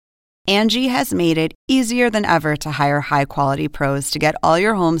Angie has made it easier than ever to hire high-quality pros to get all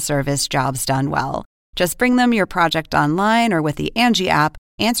your home service jobs done well. Just bring them your project online or with the Angie app,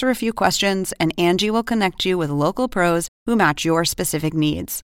 answer a few questions, and Angie will connect you with local pros who match your specific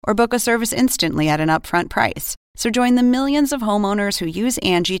needs. Or book a service instantly at an upfront price. So join the millions of homeowners who use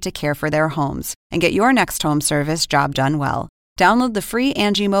Angie to care for their homes and get your next home service job done well. Download the free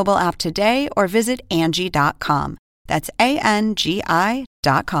Angie mobile app today or visit Angie.com. That's ANGI.com.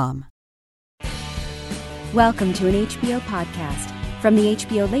 Welcome to an HBO podcast from the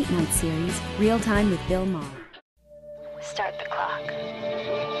HBO Late Night series, Real Time with Bill Maher. Start the clock.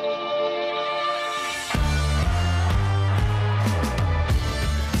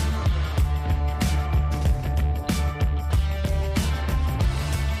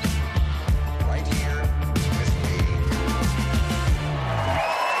 Right here with me.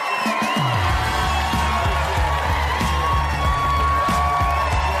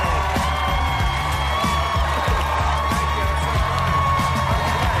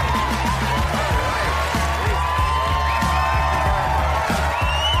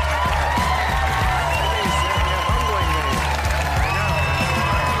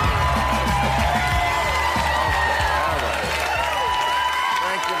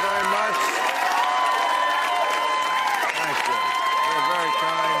 Thank you very much. Thank you. You're very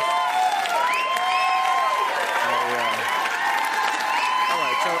kind. All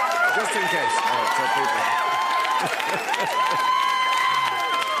right, so just in case. All right, so people.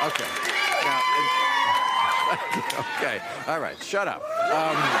 Okay. Now, okay. All right, shut up.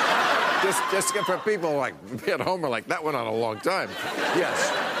 Just for people like me at home are like, that went on a long time.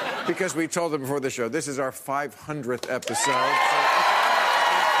 Yes, because we told them before the show, this is our 500th episode.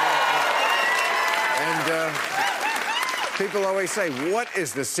 And people always say, what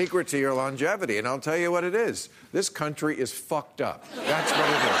is the secret to your longevity? And I'll tell you what it is. This country is fucked up. That's what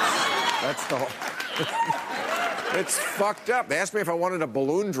it is. That's the whole... It's fucked up. They asked me if I wanted a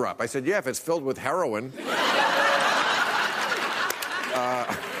balloon drop. I said, yeah, if it's filled with heroin.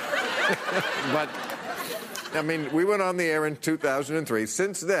 But, I mean, we went on the air in 2003.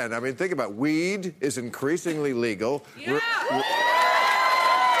 Since then, I mean, think about it. Weed is increasingly legal. Yeah.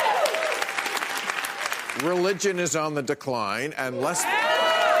 Religion is on the decline, and less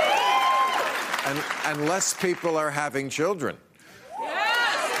people are having children.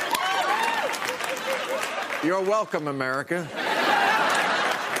 You're welcome, America.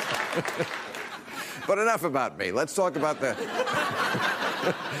 But enough about me. Let's talk about the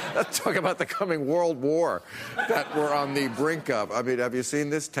coming World War that we're on the brink of. I mean, have you seen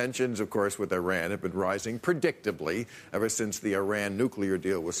this? Tensions, of course, with Iran have been rising predictably ever since the Iran nuclear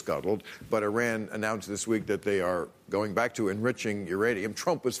deal was scuttled. But Iran announced this week that they are going back to enriching uranium.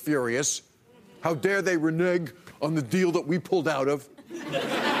 Trump was furious. How dare they renege on the deal that we pulled out of?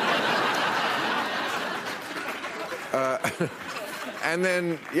 And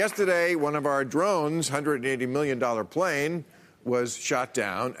then yesterday, one of our drones, $180 million plane, was shot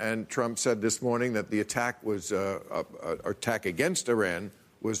down, and Trump said this morning that the attack against Iran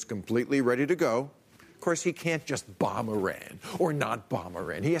was completely ready to go. Of course, he can't just bomb Iran or not bomb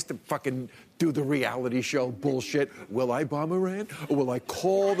Iran. He has to fucking do the reality show bullshit. Will I bomb Iran, or will I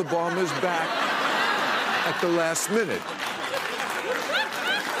call the bombers back at the last minute?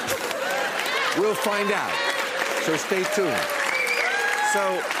 We'll find out. So stay tuned.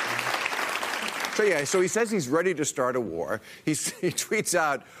 So he says he's ready to start a war. He tweets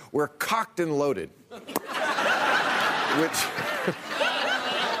out, "We're cocked and loaded." Which,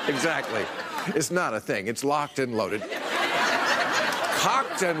 exactly, it's not a thing. It's locked and loaded.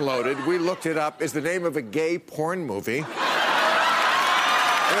 Cocked and Loaded, we looked it up, is the name of a gay porn movie. There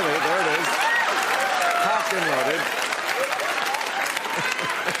it is. Cocked and Loaded.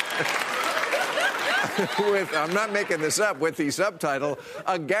 With, I'm not making this up, with the subtitle,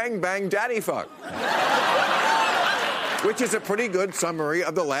 A Gangbang Daddy Fuck. Which is a pretty good summary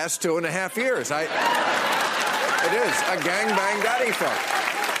of the last 2.5 years. It is, a gangbang daddy fuck.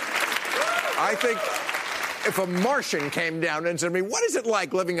 I think if a Martian came down and said to me, what is it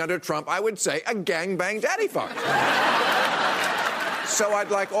like living under Trump? I would say, a gangbang daddy fuck. So I'd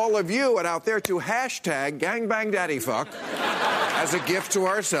like all of you out there to hashtag gangbang daddy fuck as a gift to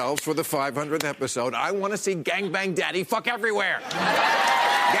ourselves for the 500th episode. I want to see gangbang daddy fuck everywhere.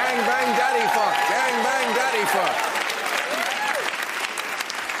 Gangbang daddy fuck. Gangbang daddy fuck.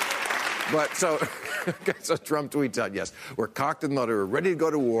 But so Trump tweets out, yes, we're cocked and loaded, we're ready to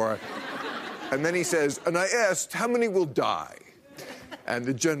go to war. And then he says, and I asked, how many will die? And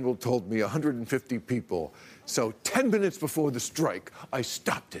the general told me 150 people. So 10 minutes before the strike, I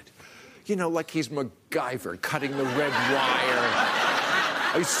stopped it. You know, like he's MacGyver cutting the red wire.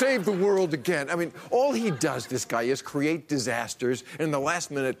 I saved the world again. I mean, all he does, this guy, is create disasters and in the last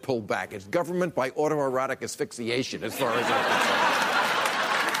minute pull back. It's government by autoerotic asphyxiation, as far as I'm concerned.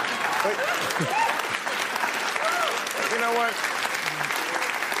 But, you know what?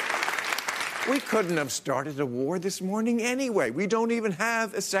 We couldn't have started a war this morning anyway. We don't even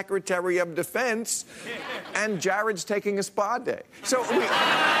have a Secretary of Defense, and Jared's taking a spa day. So we...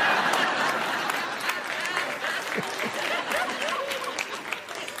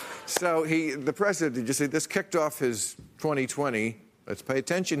 So the president, did you see this, kicked off his 2020, let's pay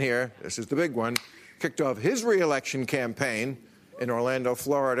attention here, this is the big one, kicked off his re-election campaign in Orlando,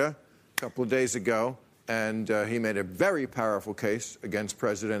 Florida, a couple of days ago, and he made a very powerful case against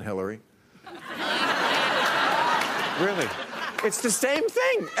President Hillary. Really. It's the same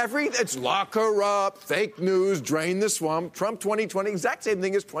thing. It's lock her up, fake news, drain the swamp. Trump 2020, exact same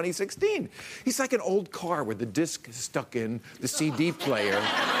thing as 2016. He's like an old car with the disc stuck in the CD player.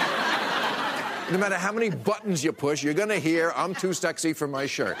 No matter how many buttons you push, you're going to hear, I'm too sexy for my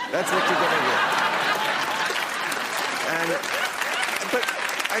shirt. That's what you're going to hear. But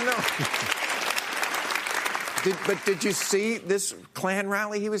I know. But did you see this Klan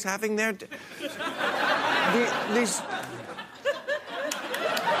rally he was having there?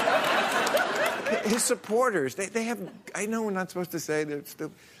 His supporters, they have, I know we're not supposed to say they're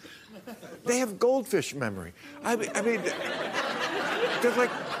still, they have goldfish memory. I mean, they're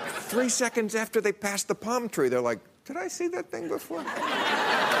like 3 seconds after they pass the palm tree, they're like, did I see that thing before?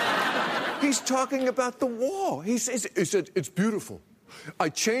 He's talking about the wall. He said, it's beautiful. I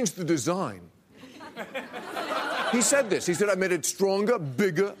changed the design. He said this. He said, I made it stronger,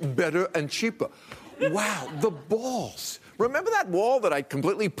 bigger, better, and cheaper. Wow, the balls. Remember that wall that I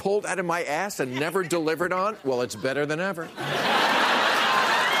completely pulled out of my ass and never delivered on? Well, it's better than ever. That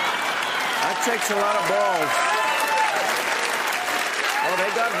takes a lot of balls. Oh, they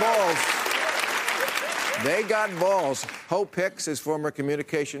got balls. They got balls. Hope Hicks, his former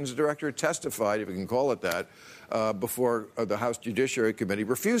communications director, testified, if you can call it that, before the House Judiciary Committee,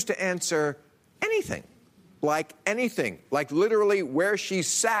 refused to answer anything, like literally where she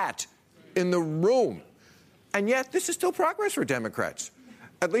sat in the room. And yet, this is still progress for Democrats.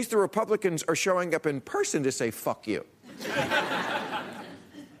 At least the Republicans are showing up in person to say, fuck you.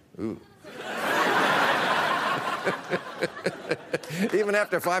 Ooh. Even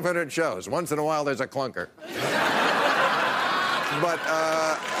after 500 shows, once in a while there's a clunker. But,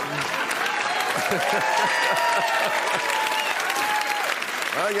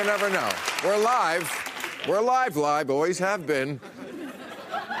 well, you never know. We're live. We're live, always have been.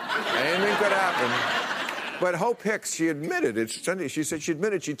 Anything could happen. But Hope Hicks, she admitted, it's Sunday, she said she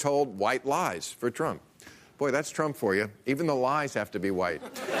admitted she told white lies for Trump. Boy, that's Trump for you. Even the lies have to be white.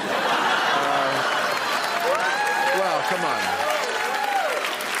 Well, come on.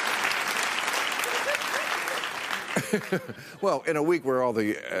 Well, in a week where all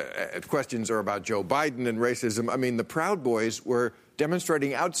the questions are about Joe Biden and racism, I mean, the Proud Boys were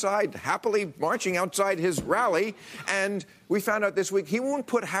demonstrating outside, happily marching outside his rally, and we found out this week he won't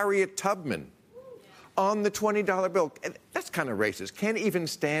put Harriet Tubman on the $20 bill. That's kind of racist. Can't even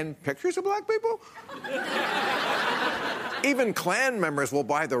stand pictures of black people? Even Klan members will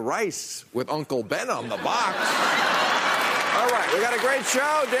buy the rice with Uncle Ben on the box. All right, we got a great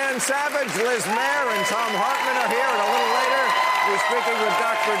show. Dan Savage, Liz Mayer, and Tom Hartman are here. And a little later, we're speaking with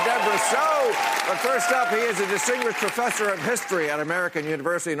Dr. Debra. But first up, he is a distinguished professor of history at American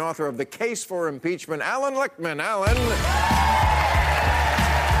University and author of The Case for Impeachment, Allan Lichtman. Allan.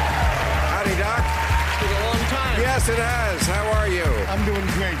 Howdy, Doc. It's been a long time. Yes, it has. How are you? I'm doing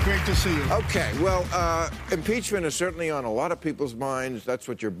great. Great to see you. Okay, well, impeachment is certainly on a lot of people's minds. That's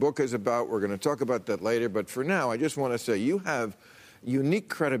what your book is about. We're going to talk about that later. But for now, I just want to say you have unique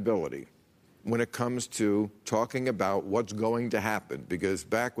credibility when it comes to talking about what's going to happen. Because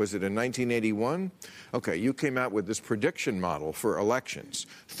back, was it in 1981? Okay, you came out with this prediction model for elections.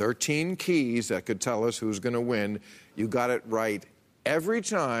 13 keys that could tell us who's going to win. You got it right every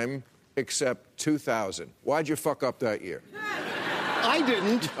time except 2000. Why'd you fuck up that year? I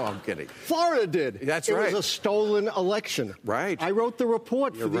didn't. Oh, I'm kidding. Florida did. That's right. right. It was a stolen election. Right. I wrote the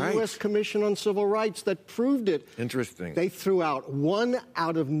report You're for the right. U.S. Commission on Civil Rights that proved it. Interesting. They threw out 1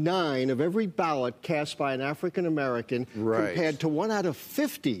 out of 9 of every ballot cast by an African American compared to 1 out of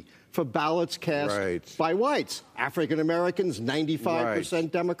 50 for ballots cast by whites. African Americans, 95%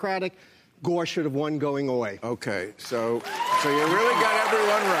 Democratic. Gore should have won going away. Okay, so you really got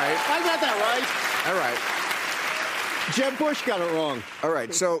everyone right. I got that right. All right. Jeb Bush got it wrong. All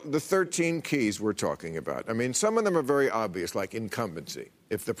right, so the 13 keys we're talking about. I mean, some of them are very obvious, like incumbency.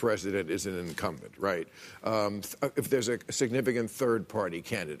 if the president is an incumbent, right? If there's a significant third-party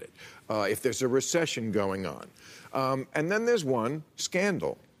candidate, if there's a recession going on. And then there's one,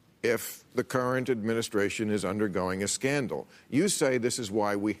 scandal, if the current administration is undergoing a scandal. You say this is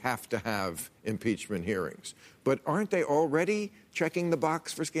why we have to have impeachment hearings. But aren't they already checking the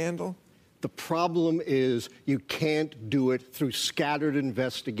box for scandal? The problem is you can't do it through scattered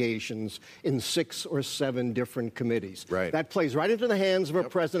investigations in 6 or 7 different committees. Right. That plays right into the hands of a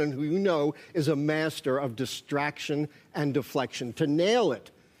president who you know is a master of distraction and deflection. To nail it,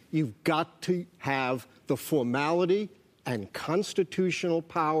 you've got to have the formality and constitutional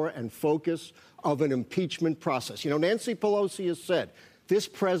power and focus of an impeachment process. You know, Nancy Pelosi has said, this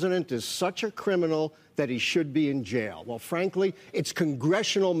president is such a criminal that he should be in jail. Well, frankly, it's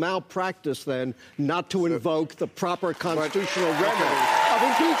congressional malpractice, then, not to invoke the proper constitutional remedy of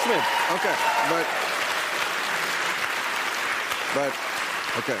impeachment. Okay,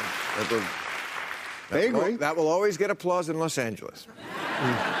 okay. They agree. That will always get applause in Los Angeles.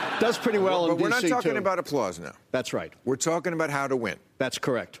 Does pretty well in D.C. But we're not talking too. about applause now. That's right. We're talking about how to win. That's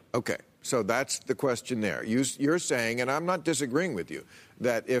correct. Okay. So that's the question there. You're saying, and I'm not disagreeing with you,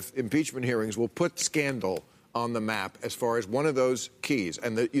 that if impeachment hearings will put scandal on the map as far as one of those keys,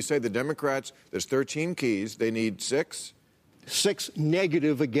 and you say the Democrats, there's 13 keys, they need 6? 6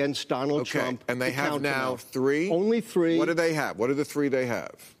 negative against Donald Trump. And they have now 3? Only 3. What do they have? What are the 3 they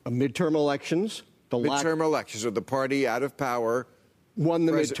have? Midterm elections. Midterm elections, so the party out of power won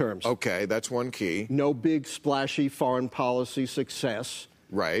the midterms. Okay, that's one key. No big, splashy foreign policy success.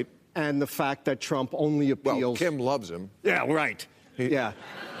 Right. And the fact that Trump only appeals... Well, Kim loves him. Yeah, right. Yeah.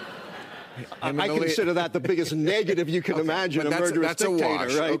 I consider that the biggest negative you can imagine, a murderous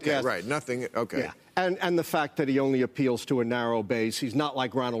dictator, right? Okay, yes. Right. Nothing, okay. Yeah. And the fact that he only appeals to a narrow base. He's not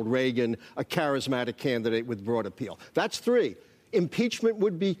like Ronald Reagan, a charismatic candidate with broad appeal. That's 3. Impeachment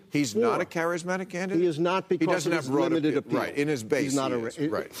would be 4. He's not a charismatic candidate? He is not because of his limited appeal. Right, in his base he's not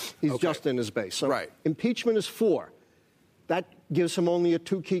He's just in his base. So impeachment is 4. That gives him only a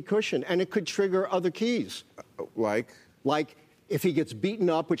 2-key cushion, and it could trigger other keys. Like if he gets beaten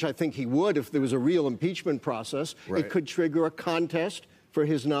up, which I think he would if there was a real impeachment process, it could trigger a contest for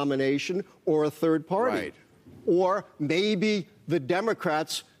his nomination or a third party. Right. Or maybe the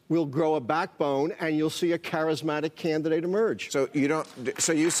Democrats will grow a backbone and you'll see a charismatic candidate emerge. So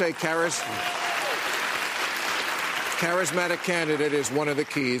you say charismatic candidate is one of the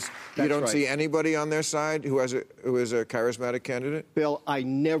keys. You don't see anybody on their side who is a charismatic candidate? Bill, I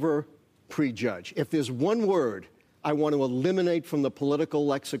never prejudge. If there's one word I want to eliminate from the political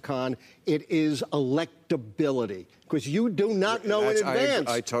lexicon, it is electability. Because you do not know in advance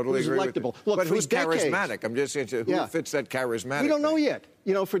I totally who's agree electable. With Look, but who's decades, charismatic? I'm just saying, who fits that charismatic? We don't know thing? yet.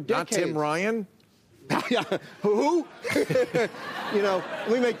 You know, for decades. Not Tim Ryan? Who? You know,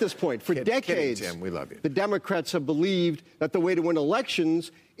 let me make this point. For decades, Tim, we love you. The Democrats have believed that the way to win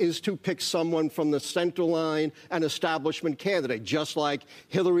elections is to pick someone from the center line, an establishment candidate, just like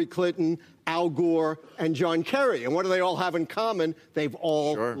Hillary Clinton, Al Gore, and John Kerry. And what do they all have in common? They've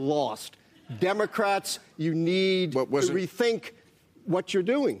all lost. Democrats, you need to rethink what you're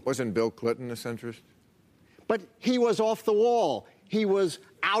doing. Wasn't Bill Clinton a centrist? But he was off the wall. He was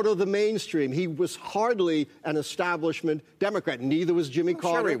out of the mainstream. He was hardly an establishment Democrat. Neither was Jimmy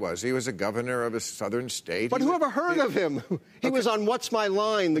Carter. Sure he was. He was a governor of a southern state. But who ever heard of him? He was on What's My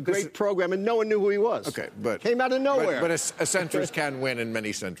Line, the great program, and no one knew who he was. Okay, but... Came out of nowhere. But a centrist can win, and many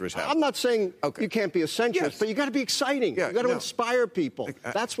centrists have. I'm not saying you can't be a centrist, but you got to be exciting. Yeah, you got to inspire people.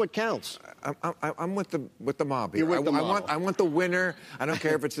 That's what counts. I'm with the mob here. You're with the mob. I want the winner. I don't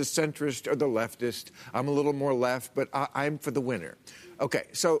care if it's the centrist or the leftist. I'm a little more left, but I'm for the winner. Okay,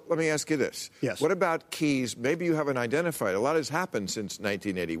 so let me ask you this. Yes. What about keys? Maybe you haven't identified. A lot has happened since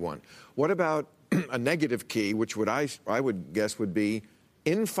 1981. What about a negative key, which I would guess would be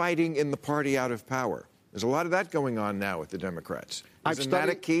infighting in the party out of power? There's a lot of that going on now with the Democrats. Isn't that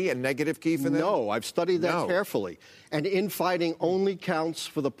a key, a negative key for them? No, I've studied that carefully. And infighting only counts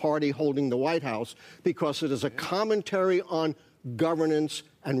for the party holding the White House because it is a commentary on governance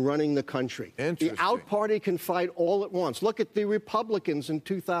and running the country. The out party can fight all at once. Look at the Republicans in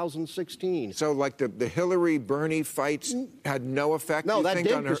 2016. So, like the Hillary-Bernie fights had no effect? No, that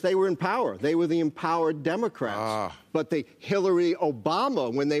did because they were in power. They were the empowered Democrats. But the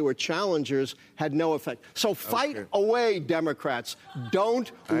Hillary-Obama, when they were challengers, had no effect. So fight away, Democrats.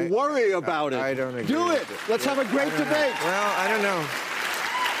 Don't worry about it. I don't agree. Do it. Let's have a great debate. Well, I don't know.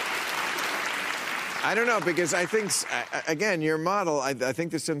 I don't know, because I think, again, your model, I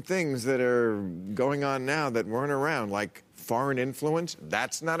think there's some things that are going on now that weren't around, like foreign influence.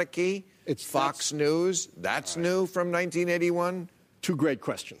 That's not a key. It's Fox News. That's new from 1981. two great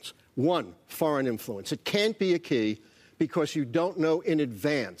questions. One, foreign influence. It can't be a key because you don't know in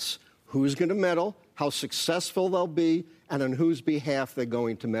advance who's going to meddle, how successful they'll be, and on whose behalf they're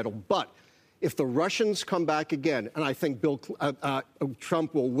going to meddle. But if the Russians come back again, and I think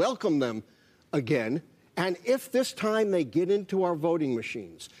Trump will welcome them again, and if this time they get into our voting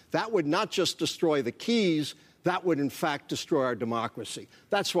machines, that would not just destroy the keys, that would, in fact, destroy our democracy.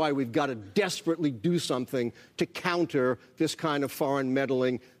 That's why we've got to desperately do something to counter this kind of foreign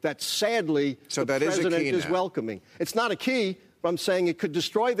meddling that, sadly, the president is welcoming. It's not a key, but I'm saying it could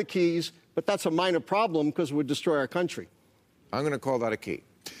destroy the keys, but that's a minor problem because it would destroy our country. I'm going to call that a key.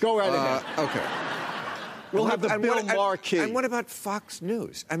 Go right ahead. Okay. We'll have the Bill Maher key. And what about Fox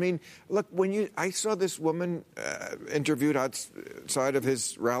News? I mean, look, I saw this woman interviewed outside of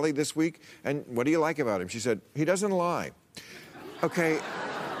his rally this week, and what do you like about him? She said, he doesn't lie. Okay,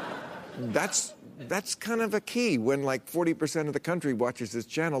 that's kind of a key when like 40% of the country watches this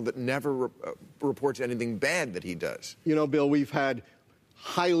channel that never reports anything bad that he does. You know, Bill, we've had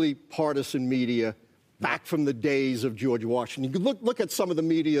highly partisan media back from the days of George Washington. You look at some of the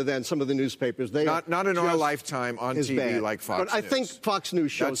media then, some of the newspapers. They not in our lifetime on TV bad. like Fox But I think Fox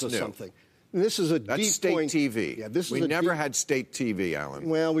News shows us something. And this is a That's deep state point. TV. Yeah, this is we never had state TV, Allan.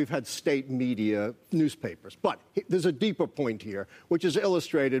 Well, we've had state media, newspapers. But there's a deeper point here, which is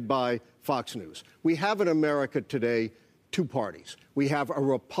illustrated by Fox News. We have in America today two parties. We have a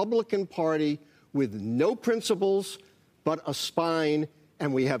Republican Party with no principles but a spine,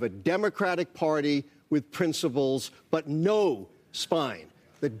 and we have a Democratic Party with principles but no spine.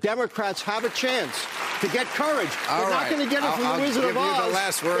 The Democrats have a chance to get courage. They're not going to get it from the Wizard of Oz. The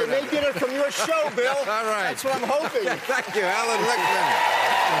last word. They may get it from your show, Bill. All right. That's what I'm hoping. Thank you, Allan Lichtman.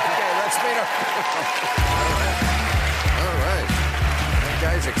 Okay, let's meet up. All right. That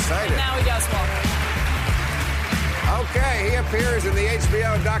guy's excited. And now he does walk. Okay, he appears in the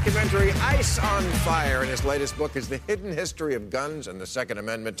HBO documentary Ice on Fire, and his latest book is The Hidden History of Guns and the Second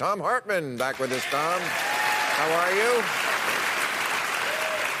Amendment. Tom Hartman, back with us, Tom. How are you?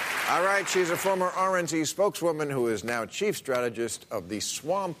 All right, she's a former RNC spokeswoman who is now chief strategist of the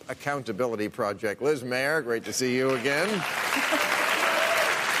Swamp Accountability Project. Liz Mayer, great to see you again.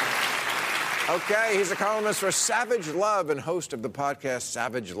 Okay, he's a columnist for Savage Love and host of the podcast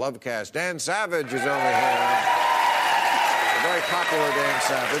Savage Lovecast. Dan Savage is over here. Very popular Dan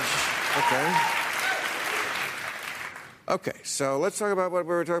Savage. Okay, so let's talk about what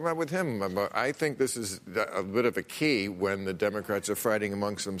we were talking about with him. I think this is a bit of a key when the Democrats are fighting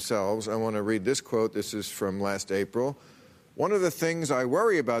amongst themselves. I want to read this quote. This is from last April. One of the things I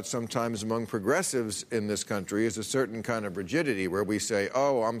worry about sometimes among progressives in this country is a certain kind of rigidity where we say,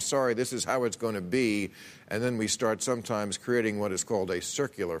 oh, I'm sorry, this is how it's going to be, and then we start sometimes creating what is called a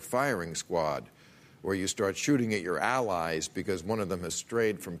circular firing squad, where you start shooting at your allies because one of them has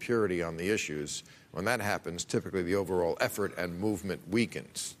strayed from purity on the issues. When that happens, typically the overall effort and movement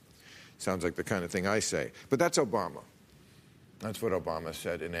weakens. Sounds like the kind of thing I say. But that's Obama. That's what Obama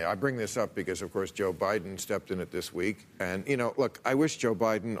said. And I bring this up because, of course, Joe Biden stepped in it this week. And, you know, look, I wish Joe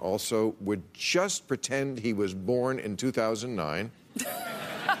Biden also would just pretend he was born in 2009.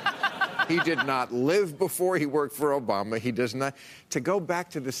 He did not live before he worked for Obama. He does not. To go back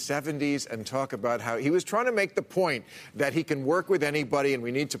to the 70s and talk about how he was trying to make the point that he can work with anybody and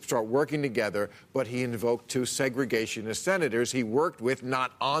we need to start working together, but he invoked two segregationist senators he worked with,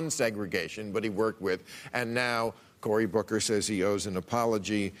 not on segregation, but he worked with. And now Cory Booker says he owes an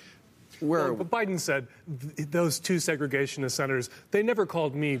apology. But Biden said those two segregationist senators, they never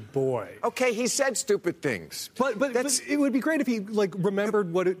called me boy. Okay, he said stupid things. But it would be great if he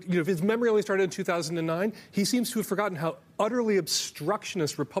remembered what if his memory only started in 2009. He seems to have forgotten how utterly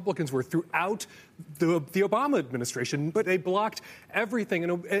obstructionist Republicans were throughout the Obama administration. But they blocked everything,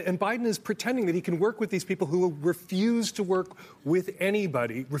 and Biden is pretending that he can work with these people who refuse to work with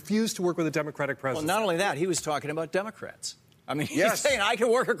anybody, refuse to work with a Democratic president. Well, not only that, he was talking about Democrats. I mean, he's saying I can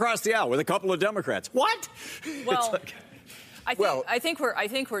work across the aisle with a couple of Democrats. What? Well, I think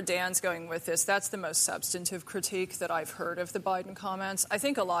where Dan's going with this, that's the most substantive critique that I've heard of the Biden comments. I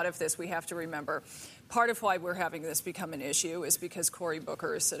think a lot of this we have to remember. Part of why we're having this become an issue is because Cory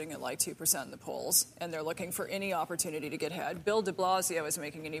Booker is sitting at like 2% in the polls, and they're looking for any opportunity to get ahead. Bill de Blasio is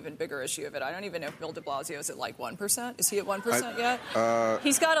making an even bigger issue of it. I don't even know if Bill de Blasio is at like 1%. Is he at 1% yet?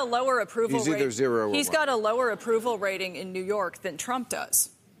 He's got a lower approval rating. He's either 0 or 1. He's got a lower approval rating in New York than Trump does.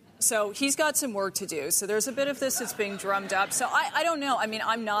 So he's got some work to do. So there's a bit of this that's being drummed up. So I don't know. I mean,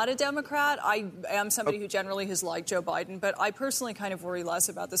 I'm not a Democrat. I am somebody who generally has liked Joe Biden, but I personally kind of worry less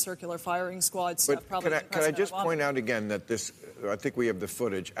about the circular firing squad stuff. But can I just point out again that this, I think we have the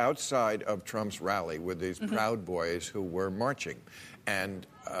footage outside of Trump's rally with these Proud Boys who were marching. And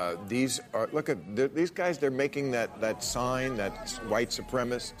these are, look at these guys, they're making that sign, that white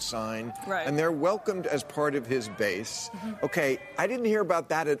supremacist sign. Right. And they're welcomed as part of his base. Okay, I didn't hear about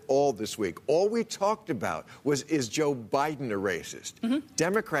that at all this week. All we talked about was, is Joe Biden a racist?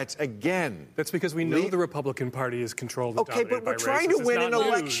 Democrats, again. That's because we know the Republican Party is controlled and dominated by racists. Okay, but we're trying to win an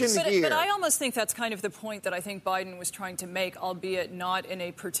election here. But I almost think that's kind of the point that I think Biden was trying to make, albeit not in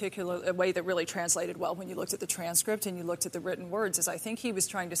a particular way that really translated well when you looked at the transcript and you looked at the written words, is I think he was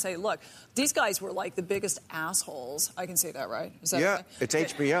trying to say, look, these guys were like the biggest assholes. I can say that, right? Is that okay? It's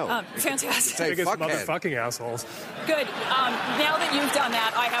HBO. Fantastic. The biggest motherfucking assholes. Good. Now that you've done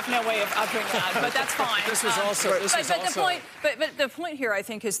that, I have no way of upping that, but that's fine. But the point here, I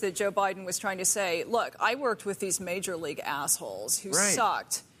think, is that Joe Biden was trying to say, look, I worked with these major league assholes who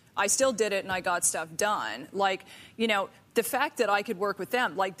sucked. I still did it and I got stuff done. Like, you know, the fact that I could work with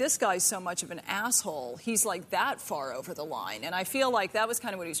them, like this guy's so much of an asshole, he's like that far over the line. And I feel like that was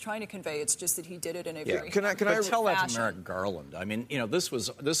kind of what he's trying to convey. It's just that he did it in a very Can I tell that to Merrick Garland? I mean, you know,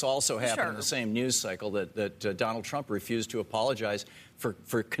 this also happened in the same news cycle that Donald Trump refused to apologize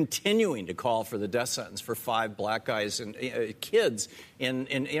for continuing to call for the death sentence for 5 black guys and kids in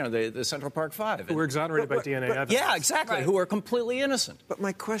the Central Park 5. Who were exonerated by DNA evidence. Yeah, exactly, who are completely innocent. But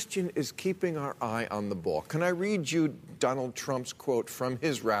my question is keeping our eye on the ball. Can I read you Donald Trump's quote from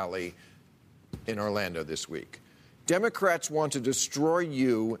his rally in Orlando this week? Democrats want to destroy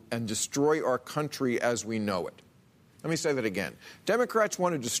you and destroy our country as we know it. Let me say that again. Democrats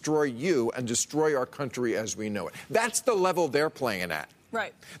want to destroy you and destroy our country as we know it. That's the level they're playing at.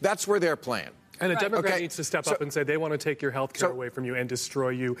 Right. That's where they're playing. And a Democrat needs to step up and say they want to take your health care away from you and destroy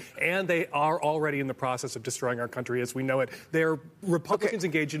you. And they are already in the process of destroying our country as we know it. They're Republicans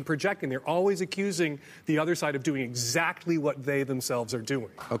engaged in projecting. They're always accusing the other side of doing exactly what they themselves are doing.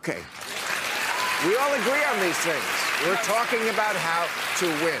 Okay. We all agree on these things. We're talking about how to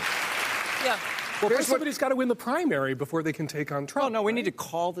win. Yeah. Well, somebody's got to win the primary before they can take on Trump. Oh, no, we need to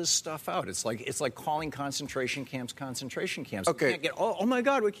call this stuff out. It's like calling concentration camps. Okay. We can't get, oh, my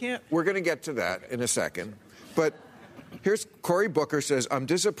God, we can't. We're going to get to that in a second. But here's Cory Booker says, I'm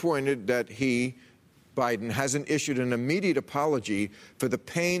disappointed that Biden, hasn't issued an immediate apology for the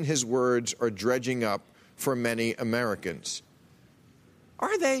pain his words are dredging up for many Americans.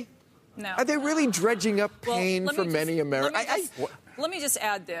 Are they? No. Are they really dredging up pain for many Americans? Let me just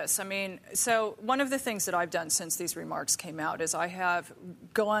add this. I mean, so one of the things that I've done since these remarks came out is I have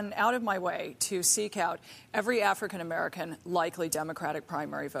gone out of my way to seek out every African-American likely Democratic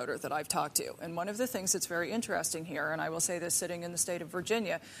primary voter that I've talked to. And one of the things that's very interesting here, and I will say this sitting in the state of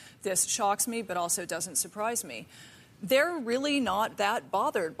Virginia, this shocks me but also doesn't surprise me. They're really not that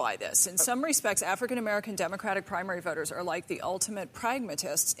bothered by this. In some respects, African-American Democratic primary voters are like the ultimate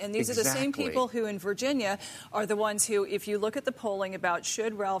pragmatists. And these are the same people who in Virginia are the ones who, if you look at the polling about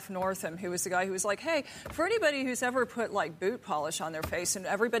should Ralph Northam, who was the guy who was like, hey, for anybody who's ever put like boot polish on their face and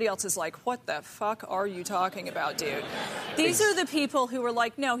everybody else is like, what the fuck are you talking about, dude? These are the people who are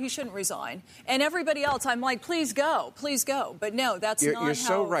like, no, he shouldn't resign. And everybody else, I'm like, please go. But no, that's not how. You're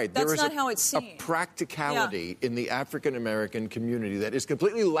so right. That's not how it's seen. A practicality in the African-American community that is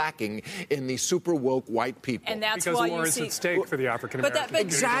completely lacking in the super woke white people. And that's because why war is at stake for the African-American community.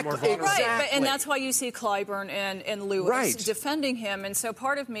 Exactly. Right, and that's why you see Clyburn and Lewis defending him. And so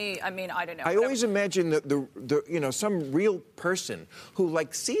part of me, I mean, I don't know. I always imagine that some real person who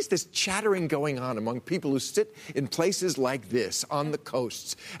like sees this chattering going on among people who sit in places like this on the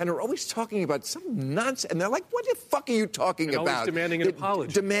coasts and are always talking about some nonsense. And they're like, what the fuck are you talking about? Always demanding an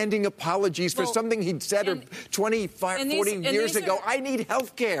apology. Demanding apologies for something he'd said 40 years ago. I need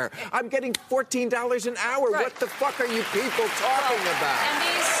health care. I'm getting $14 an hour. What the fuck are you people talking about?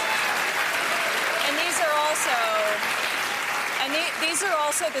 These are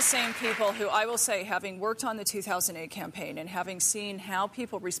also the same people who, I will say, having worked on the 2008 campaign and having seen how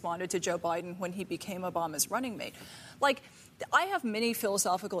people responded to Joe Biden when he became Obama's running mate, like, I have many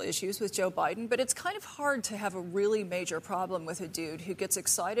philosophical issues with Joe Biden, but it's kind of hard to have a really major problem with a dude who gets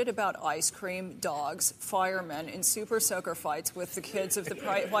excited about ice cream, dogs, firemen, and super soaker fights with the kids of the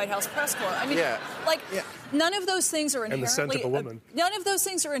White House press corps. I mean, none of those things are inherently... And the scent of a woman. None of those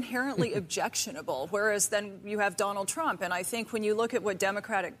things are inherently objectionable, whereas then you have Donald Trump. And I think when you look at what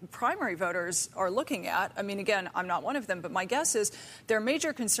Democratic primary voters are looking at, I mean, again, I'm not one of them, but my guess is their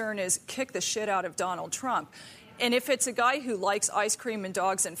major concern is kick the shit out of Donald Trump. And if it's a guy who likes ice cream and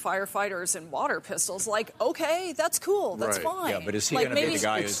dogs and firefighters and water pistols, like, okay, that's cool. That's fine. Yeah, but is he going to be the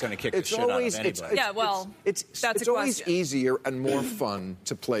guy who's going to kick the shit out of anybody? That's it's always easier and more fun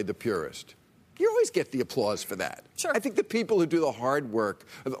to play the purist. You always get the applause for that. Sure. I think the people who do the hard work,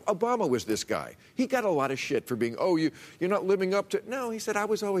 Obama was this guy. He got a lot of shit for being, you're not living up to... No, he said, I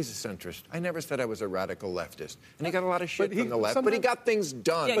was always a centrist. I never said I was a radical leftist. And he got a lot of shit from the left. But he got things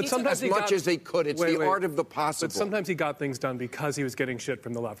done as much as they could. It's the art of the possible. But sometimes he got things done because he was getting shit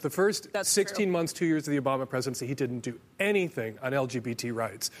from the left. The first 16 months, 2 years of the Obama presidency, he didn't do anything on LGBT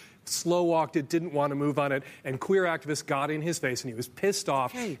rights. Slow-walked it, didn't want to move on it, and queer activists got in his face, and he was pissed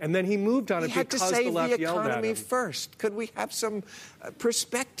off. And then he moved on it because the left yelled at him. He had to save the economy first. Could we have some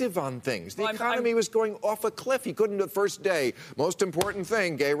perspective on things? The economy was going off a cliff. He couldn't the first day. Most important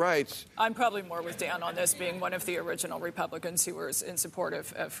thing, gay rights. I'm probably more with Dan on this, being one of the original Republicans who was in support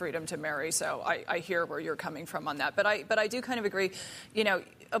of freedom to marry. So I hear where you're coming from on that. But I do kind of agree. You know,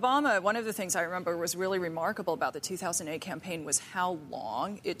 Obama, one of the things I remember was really remarkable about the 2008 campaign was how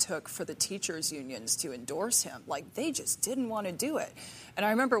long it took for the teachers' unions to endorse him. Like, they just didn't want to do it. And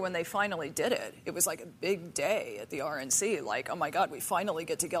I remember when they finally did it, it was like a big day at the RNC. Like, oh, my God, we finally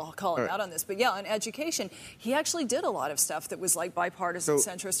get to call him out on this. But, yeah, on education, he actually did a lot of stuff that was, like, bipartisan,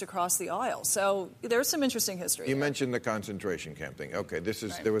 centrist across the aisle. So there's some interesting history. You mentioned the concentration camp thing. Okay,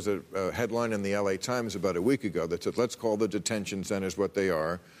 there was a headline in the L.A. Times about a week ago that said, let's call the detention centers what they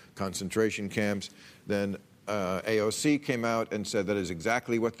are, concentration camps. Then AOC came out and said that is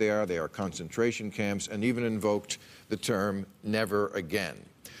exactly what they are. They are concentration camps, and even invoked the term never again.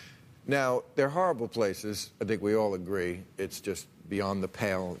 Now, they're horrible places. I think we all agree. It's just beyond the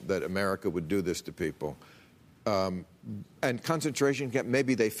pale that America would do this to people. And concentration camp,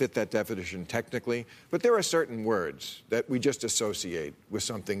 maybe they fit that definition technically, but there are certain words that we just associate with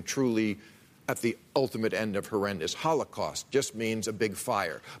something truly at the ultimate end of horrendous. Holocaust just means a big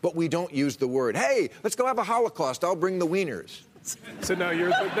fire. But we don't use the word, hey, let's go have a Holocaust, I'll bring the wieners. So now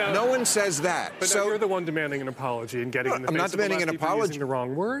no one says that. But now you're the one demanding an apology and getting in the face I'm not demanding of an apology. Using the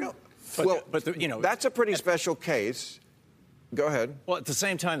wrong word. No. That's a pretty special case. Go ahead. Well, at the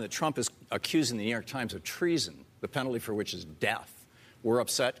same time that Trump is accusing the New York Times of treason, the penalty for which is death, we're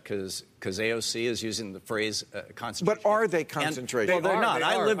upset because AOC is using the phrase concentration. But are they concentration? Well, they're not.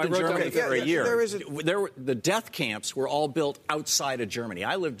 I lived in Germany for a year. The death camps were all built outside of Germany.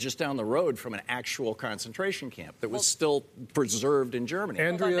 I lived just down the road from an actual concentration camp that was still preserved in Germany.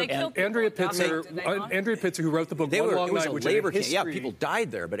 Andrea Pitzer, who wrote the book One Long Night, which labor camp. Yeah, people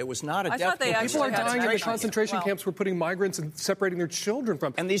died there, but it was not a death camp. People are dying in the concentration camps we're putting migrants and separating their children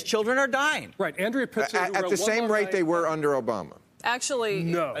from. And these children are dying. Right. Andrea Pitzer, at the same rate they were under Obama. Actually,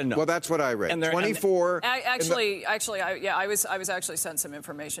 no. Well, that's what I read. 24. I was actually sent some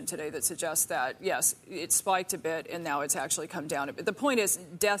information today that suggests that yes, it spiked a bit, and now it's actually come down a bit. The point is,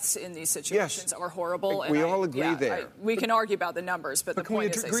 deaths in these situations are horrible. We all agree there. We can argue about the numbers, but the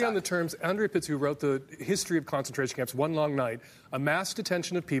point is, can we agree on the terms? Andrea Pitzer, who wrote the history of concentration camps, One Long Night, a mass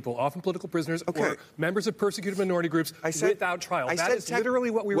detention of people, often political prisoners or members of persecuted minority groups, without trial. That is literally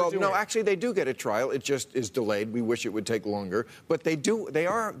what we were doing. Well, no, actually, they do get a trial. It just is delayed. We wish it would take longer, but they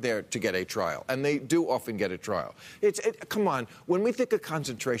are there to get a trial, and they do often get a trial. Come on, when we think of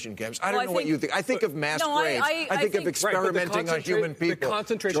concentration camps, I don't know what you think. I think of mass graves. I think of experimenting on human people. The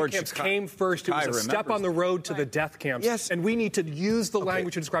concentration camps came first. It was a step on the road to the death camps. Yes. And we need to use the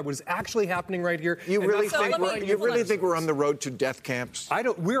language to describe what is actually happening right here. You really think we're on the road to death camps?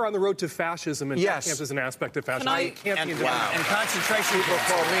 We're on the road to fascism, and death camps is an aspect of fascism. And concentration people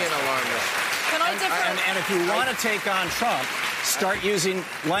call me an alarmist. And if you want to take on Trump, start using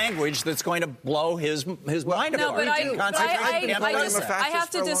language that's going to blow his mind apart. I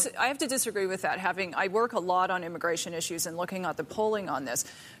have to disagree with that. I work a lot on immigration issues and looking at the polling on this.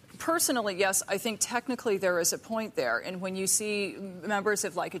 Personally, yes, I think technically there is a point there. And when you see members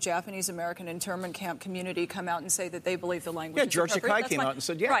of like a Japanese-American internment camp community come out and say that they believe the language is George Takei came out and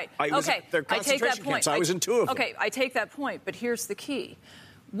said, right. They're concentration camps. I was in two of them. Okay, I take that point, but here's the key.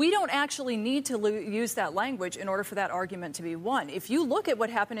 We don't actually need to use that language in order for that argument to be won. If you look at what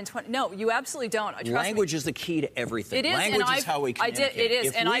happened in No, you absolutely don't. Language is the key to everything. It is, language is how we communicate. It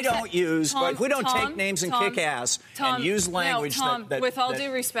is. If we don't take names and kick ass and use language that with all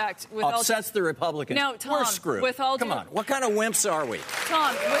due respect, upsets the Republicans, we're screwed. Come on, what kind of wimps are we?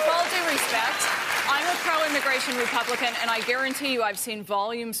 Tom, with all due respect, I'm a pro-immigration Republican, and I guarantee you I've seen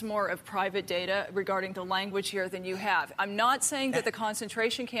volumes more of private data regarding the language here than you have. I'm not saying that the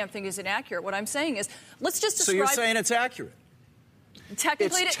concentration camp thing is inaccurate. What I'm saying is, let's just describe... So you're saying it's accurate?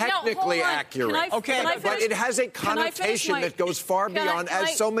 Technically, it's technically accurate. But it has a connotation that goes far beyond,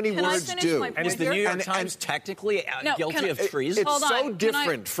 as so many words do. And is the New York Times technically guilty of treason? It's so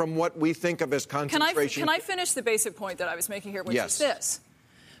different from what we think of as concentration. Can I finish the basic point that I was making here, which is this?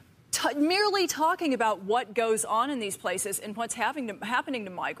 Merely talking about what goes on in these places and what's happening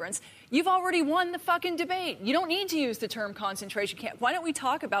to migrants, you've already won the fucking debate. You don't need to use the term concentration camp. Why don't we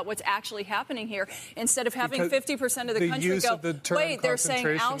talk about what's actually happening here instead of having 50% of the country go, wait, they're saying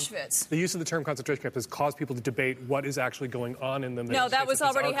Auschwitz. The use of the term concentration camp has caused people to debate what is actually going on in them. No, that was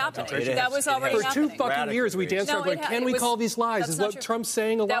already happening. That was already happening. For 2 fucking years, we danced around going, can we call these lies? Is what Trump's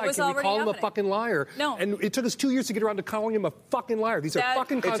saying a lie? Can we call him a fucking liar? No. And it took us 2 years to get around to calling him a fucking liar. These are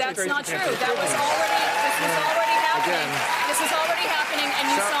fucking concentration camps. That's not true. This was already happening. This was already happening, and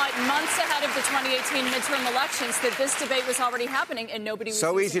you saw it months ahead of the 2018 midterm elections that this debate was already happening, and nobody was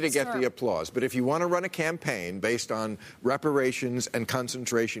so easy to get the applause. But if you want to run a campaign based on reparations and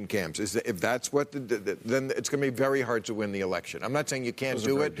concentration camps, if that's what, then it's going to be very hard to win the election. I'm not saying you can't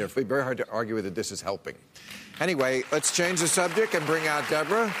do it. It'll be very hard to argue that this is helping. Anyway, let's change the subject and bring out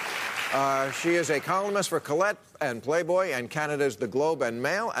Debra. She is a columnist for Colette and Playboy and Canada's The Globe and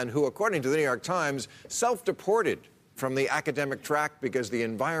Mail, and who, according to the New York Times, self-deported from the academic track because the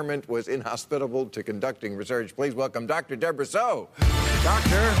environment was inhospitable to conducting research. Please welcome Dr. Debra Soh.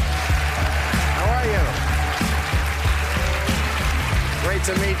 Doctor, how are you? Great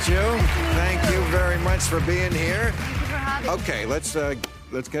to meet you. Thank you very much for being here. Thank you for having me. Okay,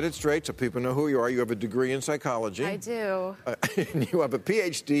 let's get it straight so people know who you are. You have a degree in psychology. I do. And you have a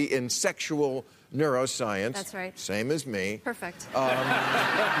PhD in sexual neuroscience. That's right. Same as me. Perfect.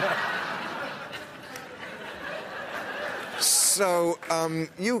 So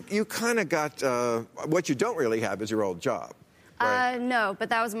you kind of got what you don't really have is your old job. Right? No, but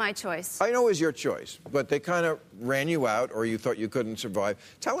that was my choice. I know it was your choice, but they kind of ran you out, or you thought you couldn't survive.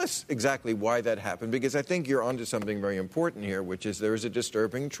 Tell us exactly why that happened, because I think you're onto something very important here, which is there is a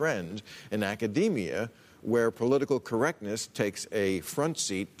disturbing trend in academia where political correctness takes a front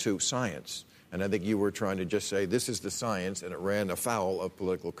seat to science. And I think you were trying to just say, this is the science, and it ran afoul of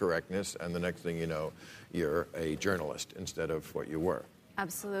political correctness, and the next thing you know, you're a journalist instead of what you were.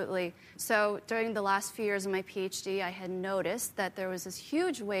 Absolutely. So during the last few years of my PhD, I had noticed that there was this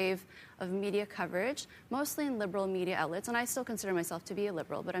huge wave of media coverage, mostly in liberal media outlets, and I still consider myself to be a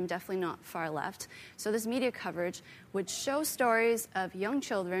liberal, but I'm definitely not far left. So this media coverage would show stories of young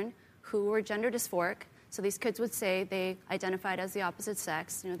children who were gender dysphoric. So these kids would say they identified as the opposite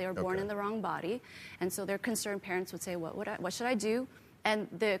sex. You know, they were born in the wrong body. And so their concerned parents would say, what should I do? And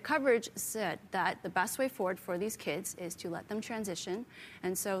the coverage said that the best way forward for these kids is to let them transition.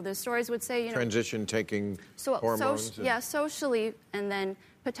 And so the stories would say, you know... Transition, taking hormones? Socially, and then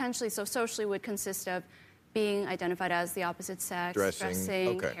potentially, so socially would consist of being identified as the opposite sex,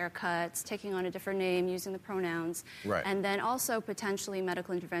 dressing, haircuts, taking on a different name, using the pronouns. Right. And then also potentially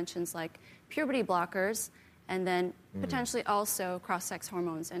medical interventions like puberty blockers, and then potentially also cross-sex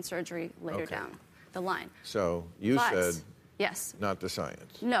hormones and surgery later down the line. So you said... Yes. Not the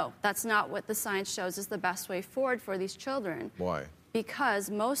science. No, that's not what the science shows is the best way forward for these children. Why? Because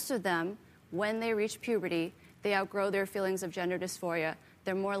most of them, when they reach puberty, they outgrow their feelings of gender dysphoria.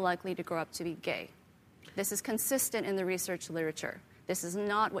 They're more likely to grow up to be gay. This is consistent in the research literature. This is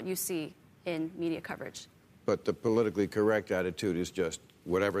not what you see in media coverage. But the politically correct attitude is just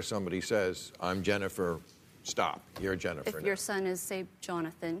whatever somebody says, I'm Jennifer, stop. You're Jennifer. If your son is, say,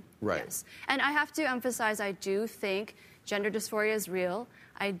 Jonathan. Right. Yes. And I have to emphasize, I do think gender dysphoria is real.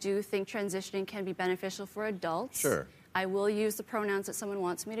 I do think transitioning can be beneficial for adults. Sure. I will use the pronouns that someone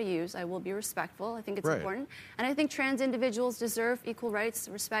wants me to use. I will be respectful. I think it's important. And I think trans individuals deserve equal rights,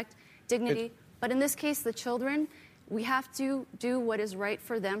 respect, dignity. But in this case, the children, we have to do what is right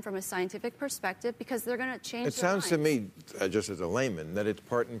for them from a scientific perspective because they're going to change It sounds to me, just as a layman, that it's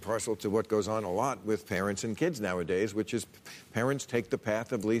part and parcel to what goes on a lot with parents and kids nowadays, which is parents take the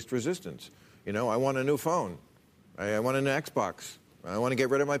path of least resistance. You know, I want a new phone. I want an Xbox. I want to get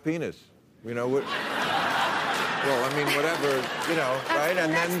rid of my penis. You know, well, I mean, whatever, you know, right?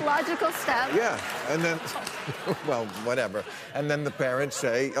 And then logical step. Yeah, and then, well, whatever. And then the parents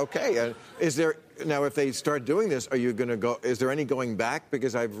say, okay, is there, now if they start doing this, are you going to go, is there any going back?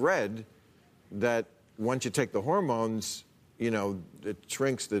 Because I've read that once you take the hormones, you know, it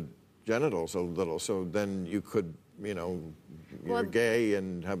shrinks the genitals a little, so then you could, you know, you're gay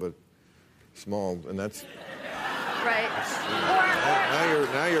and have a small, and that's... Right.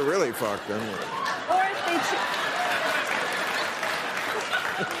 Now you're really fucked. Or if they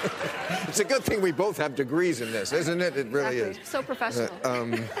It's a good thing we both have degrees in this, isn't it? It really is. So professional.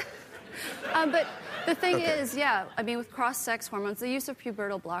 But The thing is, I mean, with cross-sex hormones, the use of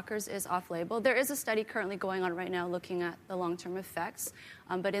pubertal blockers is off-label. There is a study currently going on right now looking at the long-term effects.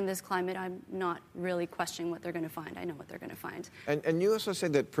 But in this climate, I'm not really questioning what they're going to find. I know what they're going to find. And you also say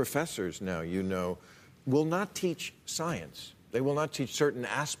that professors now, will not teach science. They will not teach certain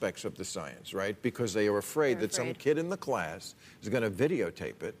aspects of the science, right? Because they are afraid that some kid in the class is going to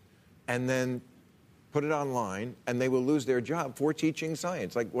videotape it and then put it online, and they will lose their job for teaching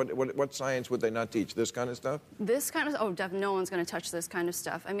science. Like, what science would they not teach? This kind of stuff? This kind of, definitely no one's going to touch this kind of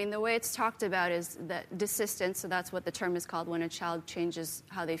stuff. I mean, the way it's talked about is that desistance, so that's what the term is called when a child changes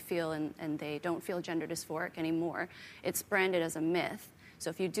how they feel and they don't feel gender dysphoric anymore. It's branded as a myth. So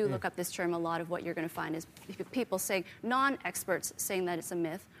if you do look up this term, a lot of what you're going to find is people saying, non-experts saying that it's a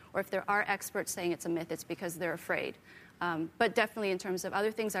myth, or if there are experts saying it's a myth, it's because they're afraid. But definitely in terms of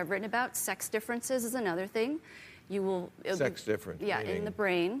other things I've written about, sex differences is another thing. Sex difference? Yeah, in the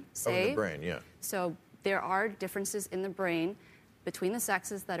brain, say. Oh, in the brain, yeah. So there are differences in the brain between the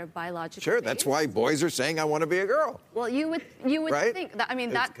sexes that are biologically Sure, that's why boys are saying, I want to be a girl. Well, you would right? think that. I mean,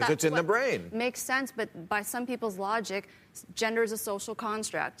 because it's in the brain. Makes sense, but by some people's logic, gender is a social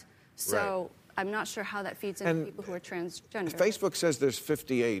construct. So I'm not sure how that feeds into people who are transgender. Facebook says there's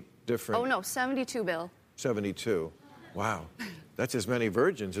 58 different... Oh, no, 72, Bill. 72. Wow. That's as many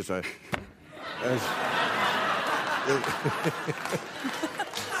virgins as I...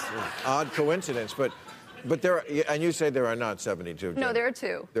 Odd coincidence, but there are, and you say there are not 72. No, there are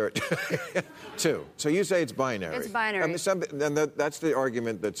 2. There are 2. So you say it's binary. It's binary. I mean, that's the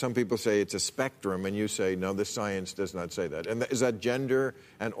argument that some people say it's a spectrum, and you say, no, the science does not say that. And is that gender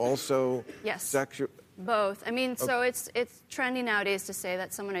and also sexual? Both. I mean, so it's trendy nowadays to say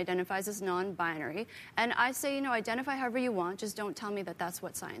that someone identifies as non-binary. And I say, identify however you want, just don't tell me that that's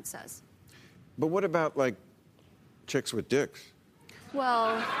what science says. But what about, like, chicks with dicks?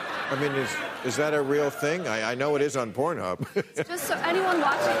 Well... I mean, is that a real thing? I know it is on Pornhub. Just so anyone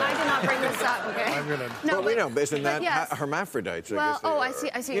watching, I did not bring this up, okay? I'm going to... No, but isn't that hermaphrodites? Well, I see.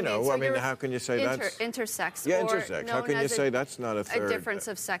 So I mean, how can you say that's... Intersex. Yeah, intersex. How can you say that's not a third? A difference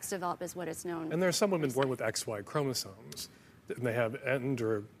of sex developed is what it's known. And there are some women born with XY chromosomes, and they have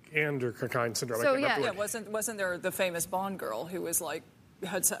Anderson syndrome. So, wasn't there the famous Bond girl who was like...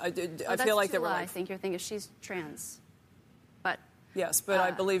 I feel like there were like... I think you're thinking she's trans. But... Yes, but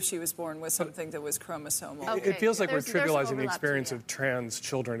I believe she was born with something that was chromosomal. Okay. It feels like we're trivializing the experience of trans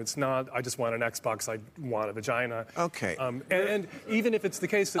children. It's not, I just want an Xbox, I want a vagina. Okay. And even if it's the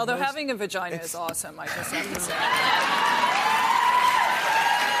case that although having a vagina is awesome, I just have to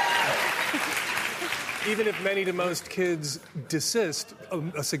say. Even if many to most kids desist,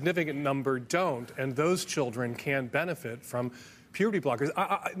 a significant number don't, and those children can benefit from puberty blockers.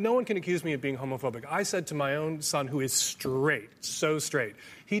 No one can accuse me of being homophobic. I said to my own son, who is straight, so straight,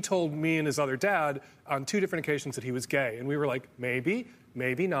 he told me and his other dad on 2 different occasions that he was gay. And we were like, maybe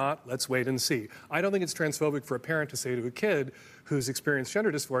not, let's wait and see. I don't think it's transphobic for a parent to say to a kid who's experienced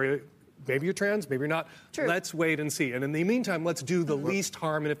gender dysphoria, maybe you're trans, maybe you're not. True. Let's wait and see. And in the meantime, let's do the least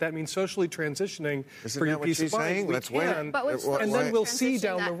harm. And if that means socially transitioning for your peace of mind, we can. But and then we'll see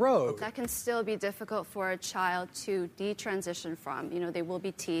down the road. That can still be difficult for a child to detransition from. They will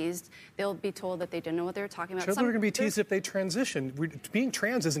be teased. They'll be told that they didn't know what they were talking about. Children are going to be teased if they transition. Being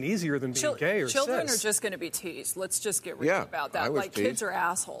trans isn't easier than being gay or children cis. are just going to be teased. Let's just get real about that. Like, kids are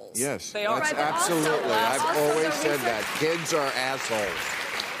assholes. Yes. They are. That's absolutely. I've always said that. Kids are assholes.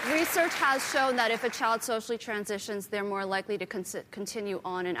 Research has shown that if a child socially transitions, they're more likely to continue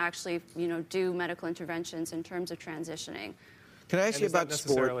on and actually, do medical interventions in terms of transitioning. Can I ask you about sport? Is that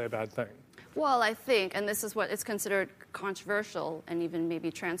necessarily a bad thing? Well, I think, and this is what it's considered controversial and even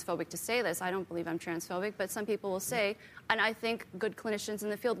maybe transphobic to say this. I don't believe I'm transphobic, but some people will say, and I think good clinicians in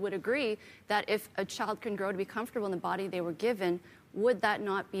the field would agree, that if a child can grow to be comfortable in the body they were given, would that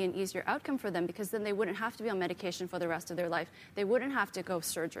not be an easier outcome for them? Because then they wouldn't have to be on medication for the rest of their life. They wouldn't have to go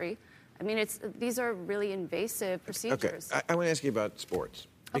surgery. I mean, these are really invasive procedures. Okay, I want to ask you about sports.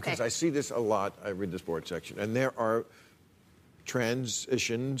 Because I see this a lot. I read the sports section. And there are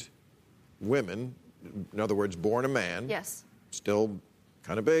transitioned women, in other words, born a man, still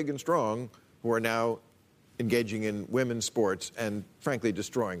kind of big and strong, who are now engaging in women's sports and, frankly,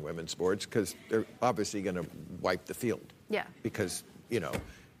 destroying women's sports because they're obviously going to wipe the field. Yeah. Because,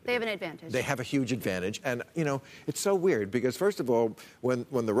 they have an advantage. They have a huge advantage. And, it's so weird because, first of all, when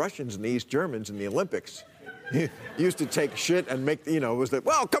the Russians and the East Germans in the Olympics used to take shit and make, it was like,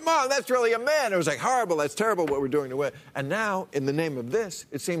 well, come on, that's really a man. It was like, horrible, that's terrible what we're doing to women. And now, in the name of this,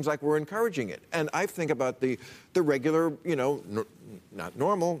 it seems like we're encouraging it. And I think about the regular, not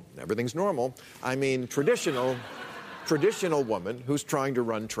normal, everything's normal. I mean, traditional traditional woman who's trying to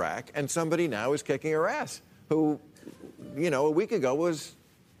run track, and somebody now is kicking her ass who, a week ago was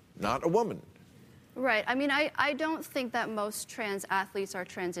not a woman. Right. I mean, I don't think that most trans athletes are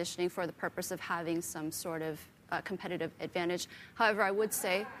transitioning for the purpose of having some sort of competitive advantage. However, I would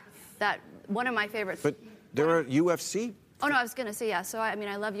say that one of my favorite... But there are UFC... Oh, no, I was going to say, yeah. So, I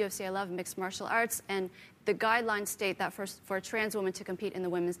love UFC. I love mixed martial arts. And the guidelines state that for a trans woman to compete in the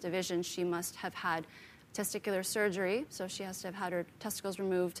women's division, she must have had testicular surgery. So she has to have had her testicles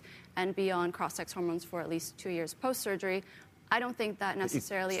removed and be on cross-sex hormones for at least 2 years post-surgery. I don't think that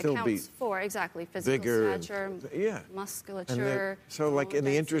necessarily accounts for, physical stature, musculature. So, like, in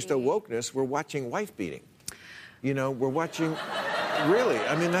the interest of wokeness, we're watching wife beating. We're watching... Really,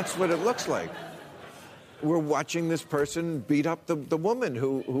 that's what it looks like. We're watching this person beat up the woman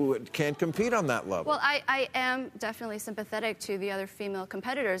who can't compete on that level. Well, I am definitely sympathetic to the other female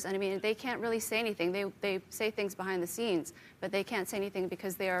competitors. And, they can't really say anything. They say things behind the scenes, but they can't say anything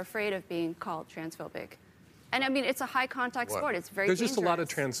because they are afraid of being called transphobic. And, it's a high-contact sport. It's very dangerous. There's just a lot of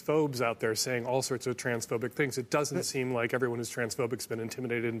transphobes out there saying all sorts of transphobic things. It doesn't seem like everyone who's transphobic has been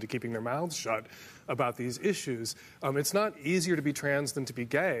intimidated into keeping their mouths shut about these issues. It's not easier to be trans than to be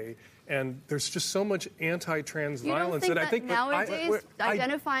gay. And there's just so much anti-trans violence that I think nowadays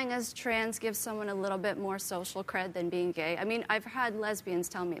identifying as trans gives someone a little bit more social cred than being gay. I've had lesbians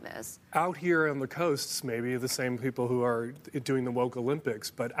tell me this. Out here on the coasts, maybe the same people who are doing the woke Olympics,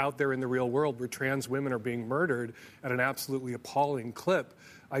 but out there in the real world where trans women are being murdered at an absolutely appalling clip,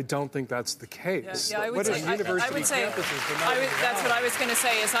 I don't think that's the case. I would say, that's what I was going to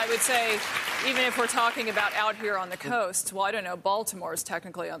say, is I would say, even if we're talking about out here on the coast, well, I don't know, Baltimore is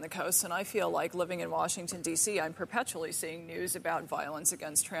technically on the coast, and I feel like living in Washington, D.C., I'm perpetually seeing news about violence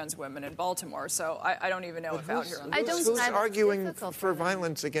against trans women in Baltimore, so I don't even know if out here on the coast. Who's arguing for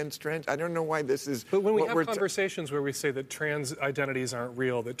violence against trans? I don't know why this is... But when we have conversations where we say that trans identities aren't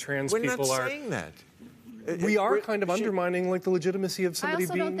real, that trans people are... We're not saying that. We are kind of undermining the legitimacy of somebody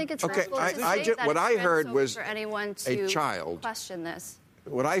being... I also don't think it's reasonable to say that what I heard was for anyone to a child question this.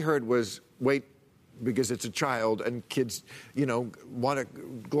 What I heard was, wait, because it's a child and kids, want to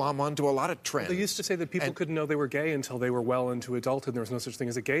glom onto a lot of trends. They used to say that people couldn't know they were gay until they were well into adulthood, and there was no such thing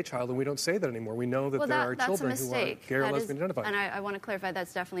as a gay child, and we don't say that anymore. We know that there are children who are gay or lesbian identified. And I want to clarify,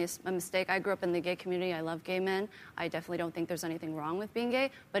 that's definitely a mistake. I grew up in the gay community. I love gay men. I definitely don't think there's anything wrong with being gay.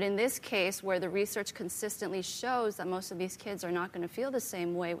 But in this case, where the research consistently shows that most of these kids are not going to feel the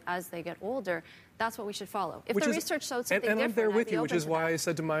same way as they get older, that's what we should follow. If the research showed something different, I'm there with you, which is why I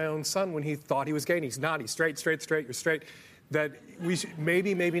said to my own son when he thought he was gay, and he's not, he's straight, you're straight, that we should,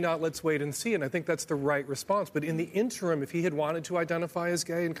 maybe not, let's wait and see. And I think that's the right response. But in the interim, if he had wanted to identify as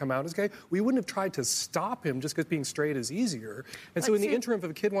gay and come out as gay, we wouldn't have tried to stop him just because being straight is easier. And so in the interim,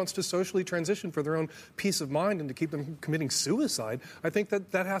 if a kid wants to socially transition for their own peace of mind and to keep them from committing suicide, I think that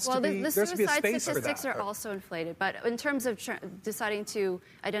has to be, there has to be a space for that. The suicide statistics are also inflated. But in terms of deciding to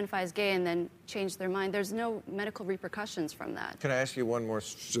identify as gay and then change their mind, there's no medical repercussions from that. Can I ask you one more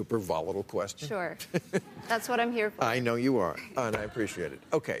super volatile question? Sure. That's what I'm here for. I know you are, and I appreciate it.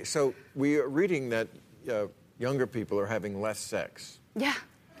 Okay, so we are reading that younger people are having less sex. Yeah.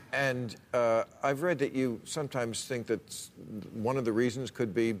 And I've read that you sometimes think that one of the reasons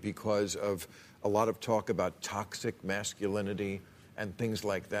could be because of a lot of talk about toxic masculinity and things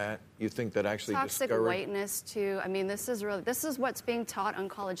like that. You think that actually toxic whiteness too. This is what's being taught on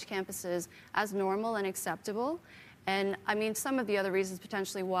college campuses as normal and acceptable. And some of the other reasons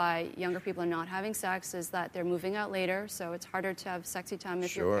potentially why younger people are not having sex is that they're moving out later, so it's harder to have sexy time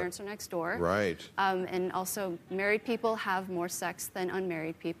if your parents are next door. Right. And also, married people have more sex than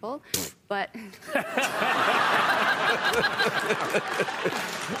unmarried people. But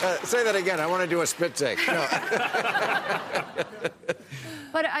say that again. I want to do a spit take. No.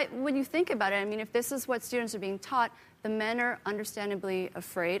 But when you think about it, if this is what students are being taught, the men are understandably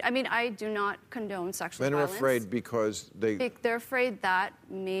afraid. I do not condone sexual violence. Men are afraid because they're afraid that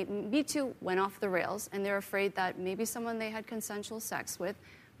Me Too went off the rails, and they're afraid that maybe someone they had consensual sex with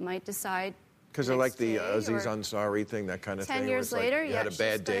might decide. Because they're like the Aziz Ansari thing, that kind of thing. 10 years later, you had a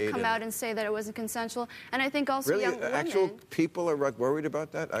bad date. Come out and say that it wasn't consensual. And I think also really, young women... actual people are worried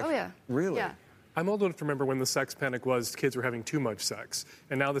about that? Oh, yeah. Really? Yeah. I'm old enough to remember when the sex panic was kids were having too much sex.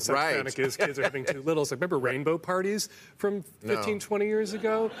 And now the sex panic is kids are having too little. So remember rainbow parties from 15, 20 years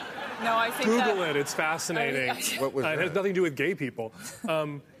ago? No, I think Google it. It's fascinating. What was that? It has nothing to do with gay people.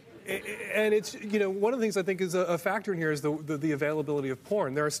 And it's, one of the things I think is a factor in here is the availability of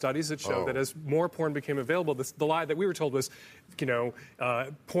porn. There are studies that show that as more porn became available, the lie that we were told was,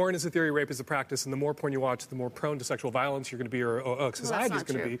 porn is a theory, rape is a practice, and the more porn you watch, the more prone to sexual violence you're going to be, or society is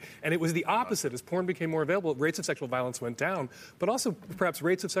going to be. And it was the opposite. As porn became more available, rates of sexual violence went down, but also perhaps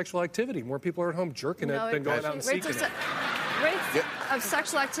rates of sexual activity. More people are at home jerking it than going out and seeking it. Rates of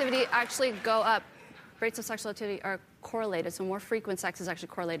sexual activity actually go up. Rates of sexual activity are correlated, so more frequent sex is actually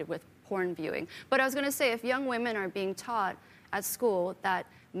correlated with porn viewing. But I was going to say, if young women are being taught at school that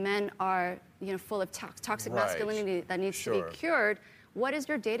men are, full of toxic masculinity that needs to be cured, what is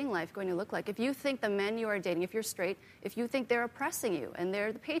your dating life going to look like? If you think the men you are dating, if you're straight, if you think they're oppressing you and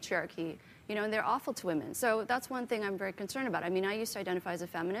they're the patriarchy, and they're awful to women. So that's one thing I'm very concerned about. I mean, I used to identify as a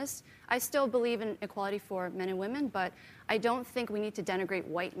feminist. I still believe in equality for men and women, but I don't think we need to denigrate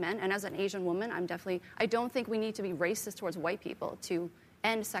white men. And as an Asian woman, I don't think we need to be racist towards white people to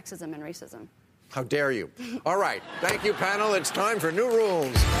end sexism and racism. How dare you? All right. Thank you, panel. It's time for new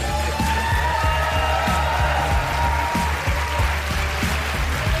rules.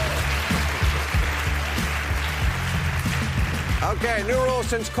 Okay, new rule.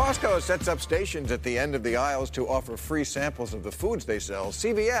 Since Costco sets up stations at the end of the aisles to offer free samples of the foods they sell,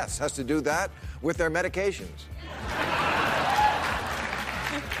 CVS has to do that with their medications.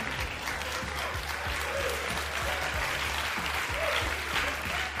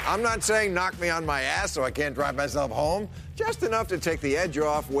 I'm not saying knock me on my ass so I can't drive myself home, just enough to take the edge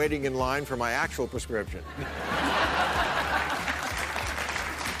off waiting in line for my actual prescription.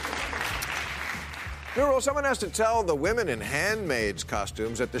 New rule, someone has to tell the women in handmaids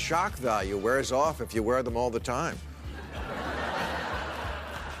costumes that the shock value wears off if you wear them all the time.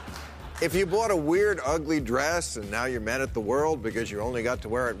 If you bought a weird, ugly dress and now you're mad at the world because you only got to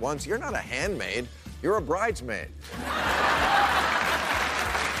wear it once, you're not a handmaid, you're a bridesmaid.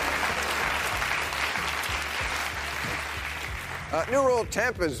 New rule,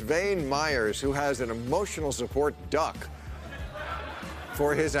 Tampa's Vane Myers, who has an emotional support duck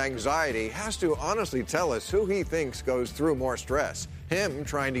for his anxiety, has to honestly tell us who he thinks goes through more stress, him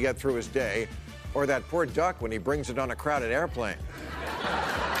trying to get through his day, or that poor duck when he brings it on a crowded airplane.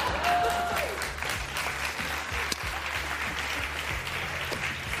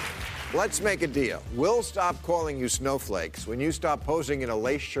 Let's make a deal. We'll stop calling you snowflakes when you stop posing in a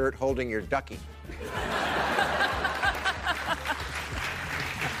lace shirt holding your ducky.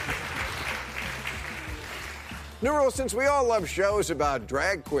 New rule, since we all love shows about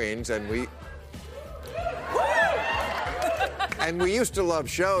drag queens and we used to love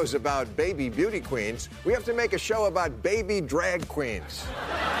shows about baby beauty queens, we have to make a show about baby drag queens.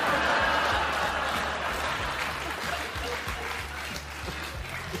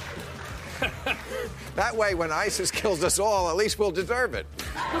 That way, when ISIS kills us all, at least we'll deserve it.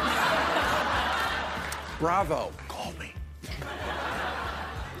 Bravo. Call me.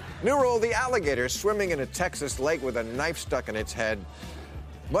 New rule, the alligator swimming in a Texas lake with a knife stuck in its head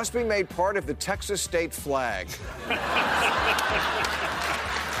must be made part of the Texas state flag.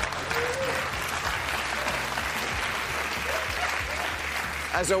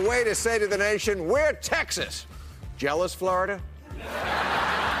 As a way to say to the nation, we're Texas. Jealous, Florida?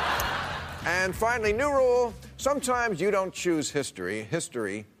 And finally, new rule, sometimes you don't choose history,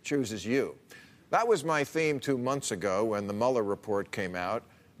 history chooses you. That was my theme 2 months ago when the Mueller report came out,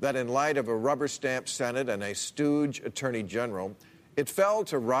 that in light of a rubber-stamped Senate and a stooge Attorney General, it fell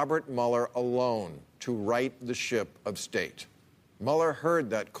to Robert Mueller alone to right the ship of state. Mueller heard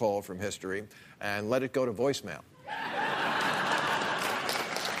that call from history and let it go to voicemail.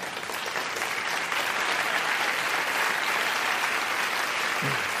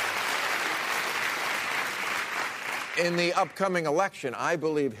 In the upcoming election, I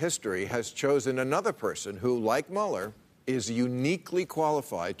believe history has chosen another person who, like Mueller, is uniquely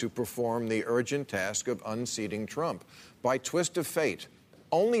qualified to perform the urgent task of unseating Trump. By twist of fate,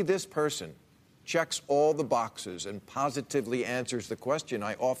 only this person checks all the boxes and positively answers the question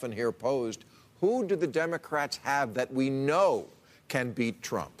I often hear posed, who do the Democrats have that we know can beat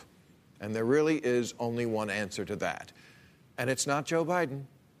Trump? And there really is only one answer to that. And it's not Joe Biden.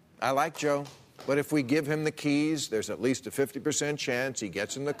 I like Joe. But if we give him the keys, there's at least a 50% chance he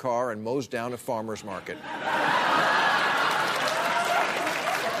gets in the car and mows down a farmer's market.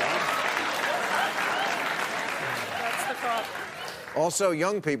 That's the problem. Also,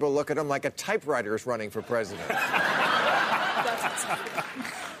 young people look at him like a typewriter is running for president.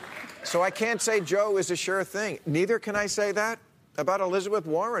 So I can't say Joe is a sure thing. Neither can I say that about Elizabeth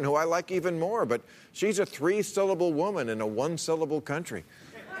Warren, who I like even more, but she's a 3-syllable woman in a 1-syllable country.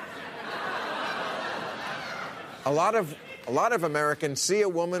 A lot of A lot of Americans see a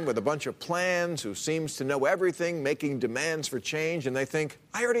woman with a bunch of plans who seems to know everything, making demands for change, and they think,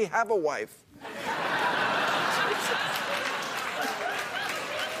 I already have a wife.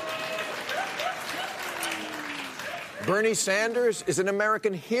 Bernie Sanders is an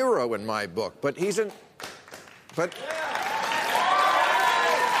American hero in my book, but he's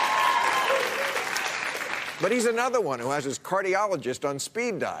another one who has his cardiologist on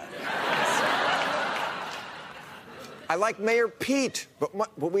speed dial. I like Mayor Pete, but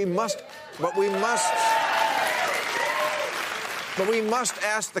we must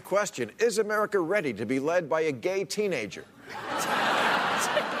ask the question, is America ready to be led by a gay teenager?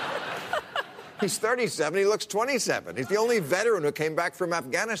 He's 37, he looks 27. He's the only veteran who came back from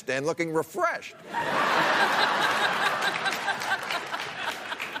Afghanistan looking refreshed.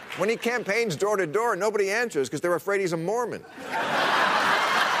 When he campaigns door to door, nobody answers because they're afraid he's a Mormon.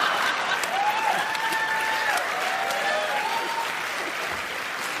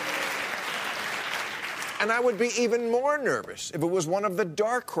 And I would be even more nervous if it was one of the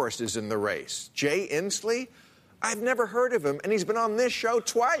dark horses in the race. Jay Inslee? I've never heard of him, and he's been on this show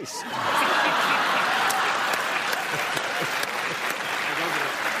twice.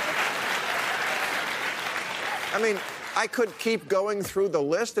 I mean, I could keep going through the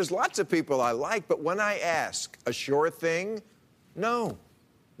list. There's lots of people I like, but when I ask a sure thing, no.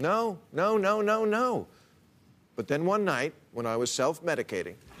 No, no, no, no, no. But then one night, when I was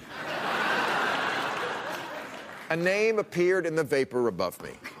self-medicating, a name appeared in the vapor above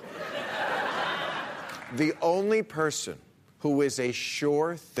me. The only person who is a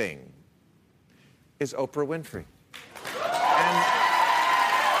sure thing is Oprah Winfrey. And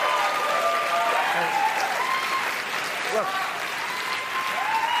look,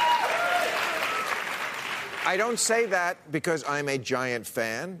 I don't say that because I'm a giant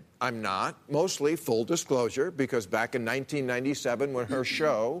fan. I'm not. Mostly, full disclosure, because back in 1997, when her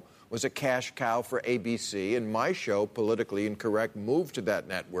show was a cash cow for ABC, and my show, Politically Incorrect, moved to that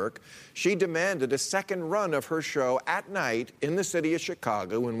network, she demanded a second run of her show at night in the city of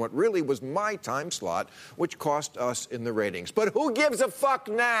Chicago in what really was my time slot, which cost us in the ratings. But who gives a fuck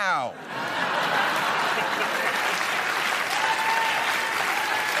now?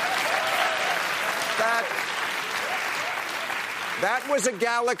 That was a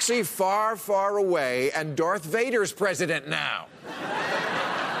galaxy far, far away, and Darth Vader's president now.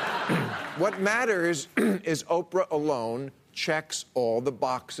 What matters is Oprah alone checks all the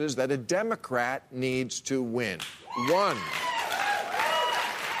boxes that a Democrat needs to win. One,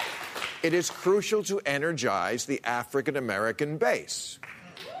 it is crucial to energize the African-American base.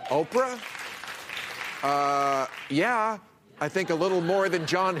 Oprah? Yeah, I think a little more than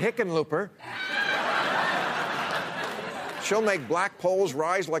John Hickenlooper. She'll make black polls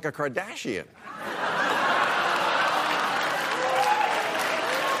rise like a Kardashian.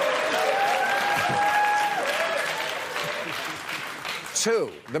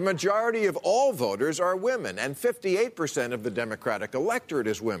 Two, the majority of all voters are women, and 58% of the Democratic electorate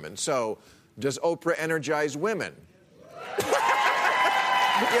is women. So, does Oprah energize women? You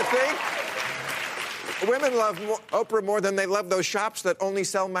think? Women love Oprah more than they love those shops that only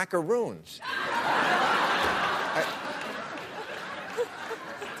sell macaroons.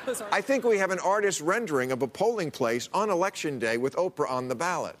 I think we have an artist rendering of a polling place on Election Day with Oprah on the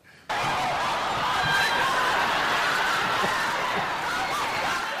ballot.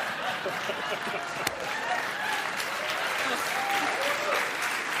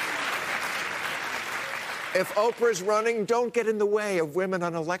 If Oprah's running, don't get in the way of women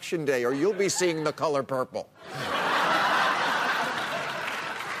on Election Day, or you'll be seeing the color purple.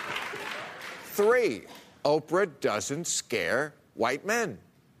 3, Oprah doesn't scare white men.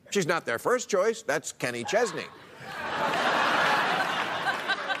 She's not their first choice. That's Kenny Chesney.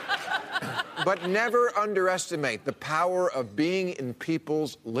 But never underestimate the power of being in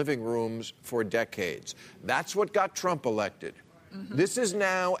people's living rooms for decades. That's what got Trump elected. Mm-hmm. This is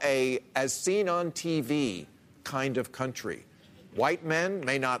now a as seen on TV kind of country. White men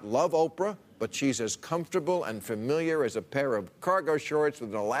may not love Oprah, but she's as comfortable and familiar as a pair of cargo shorts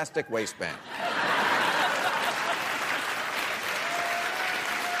with an elastic waistband.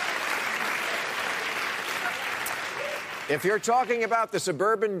 If you're talking about the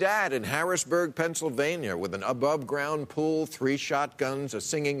suburban dad in Harrisburg, Pennsylvania, with an above-ground pool, 3 shotguns, a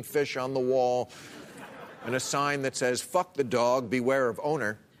singing fish on the wall, and a sign that says, "Fuck the dog, beware of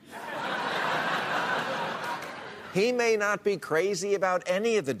owner," he may not be crazy about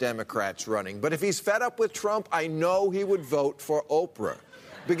any of the Democrats running, but if he's fed up with Trump, I know he would vote for Oprah,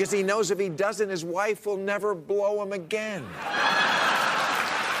 because he knows if he doesn't, his wife will never blow him again.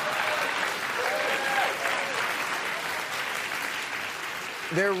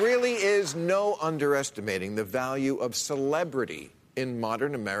 There really is no underestimating the value of celebrity in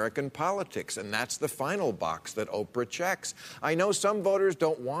modern American politics, and that's the final box that Oprah checks. I know some voters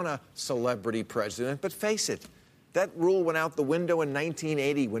don't want a celebrity president, but face it, that rule went out the window in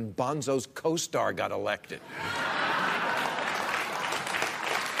 1980 when Bonzo's co-star got elected.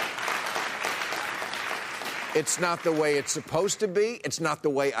 It's not the way it's supposed to be. It's not the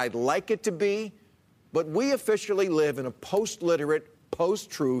way I'd like it to be. But we officially live in a post-literate,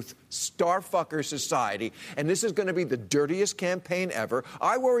 post-truth, starfucker society, and this is going to be the dirtiest campaign ever.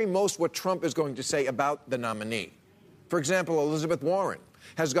 I worry most what Trump is going to say about the nominee. For example, Elizabeth Warren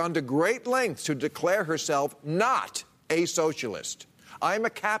has gone to great lengths to declare herself not a socialist. I'm a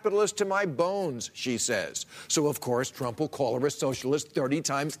capitalist to my bones, she says. So, of course, Trump will call her a socialist 30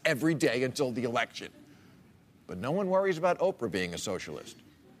 times every day until the election. But no one worries about Oprah being a socialist.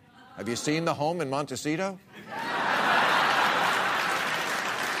 Have you seen the home in Montecito?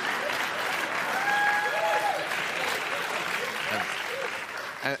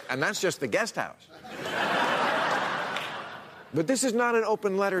 And that's just the guest house. But this is not an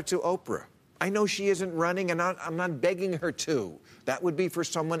open letter to Oprah. I know she isn't running, and I'm not begging her to. That would be for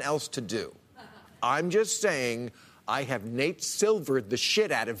someone else to do. I'm just saying I have Nate Silvered the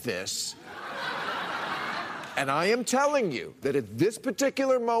shit out of this. And I am telling you that at this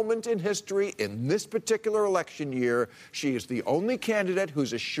particular moment in history, in this particular election year, she is the only candidate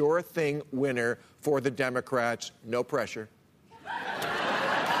who's a sure thing winner for the Democrats. No pressure.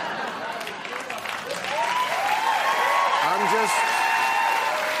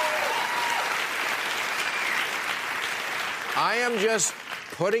 I am just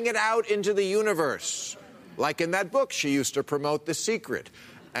putting it out into the universe. Like in that book, she used to promote The Secret.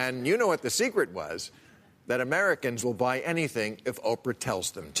 And you know what The Secret was? That Americans will buy anything if Oprah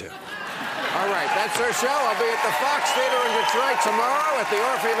tells them to. All right, that's our show. I'll be at the Fox Theater in Detroit tomorrow, at the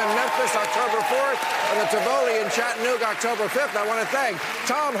Orpheum in Memphis October 4th, and the Tivoli in Chattanooga October 5th. I want to thank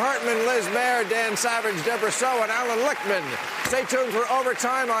Tom Hartman, Liz Mayer, Dan Savage, Debra Sow, and Allan Lichtman. Stay tuned for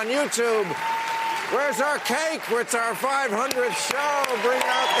Overtime on YouTube. Where's our cake? It's our 500th show. Bring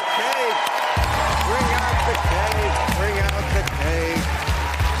out the cake. Bring out the cake. Bring out the cake.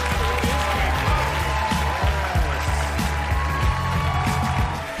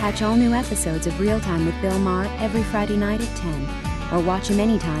 Catch all new episodes of Real Time with Bill Maher every Friday night at 10, or watch him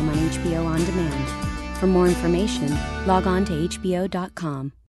anytime on HBO On Demand. For more information, log on to HBO.com.